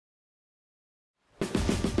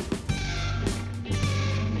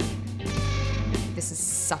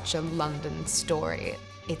such a London story.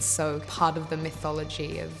 It's so part of the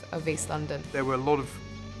mythology of East London. There were a lot of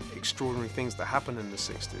extraordinary things that happened in the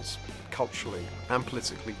 60s, culturally and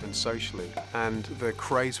politically and socially, and the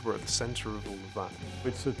Krays were at the centre of all of that.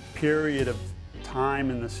 It's a period of time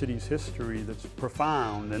in the city's history that's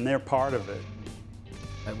profound, and they're part of it.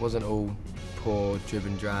 It wasn't all poor, drib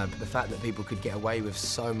and drab. The fact that people could get away with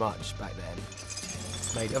so much back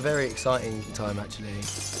then made it a very exciting time, actually.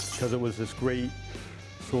 Because it was this great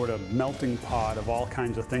sort of melting pot of all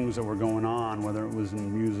kinds of things that were going on, whether it was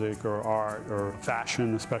in music or art or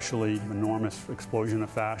fashion, especially enormous explosion of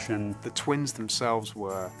fashion. The twins themselves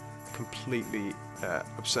were completely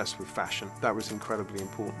obsessed with fashion. That was incredibly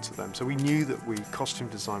important to them. So we knew that costume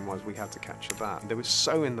design-wise, we had to capture that. They were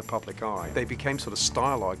so in the public eye. They became sort of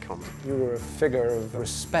style icons. You were a figure of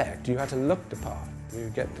respect. You had to look the part. You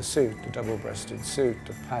get the suit, the double-breasted suit,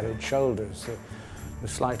 the padded shoulders, the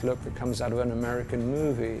slight look that comes out of an American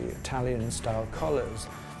movie, Italian-style collars.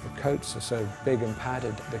 The coats are so big and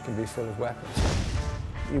padded they can be full of weapons.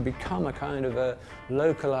 You become a kind of a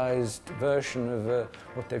localized version of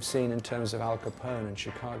what they've seen in terms of Al Capone in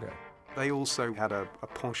Chicago. They also had a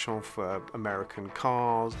penchant for American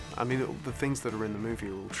cars. I mean, the things that are in the movie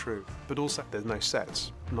are all true. But also, there's no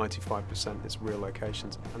sets. 95% is real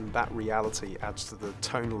locations. And that reality adds to the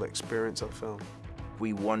tonal experience of the film.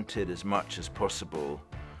 We wanted as much as possible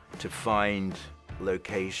to find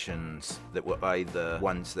locations that were either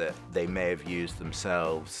ones that they may have used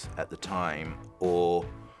themselves at the time or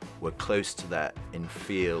were close to that in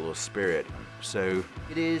feel or spirit. So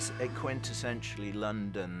it is a quintessentially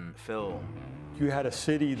London film. You had a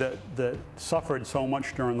city that suffered so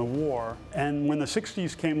much during the war, and when the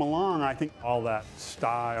 60s came along, I think all that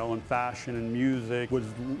style and fashion and music was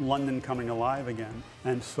London coming alive again.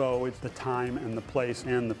 And so it's the time and the place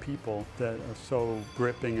and the people that are so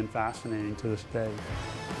gripping and fascinating to this day.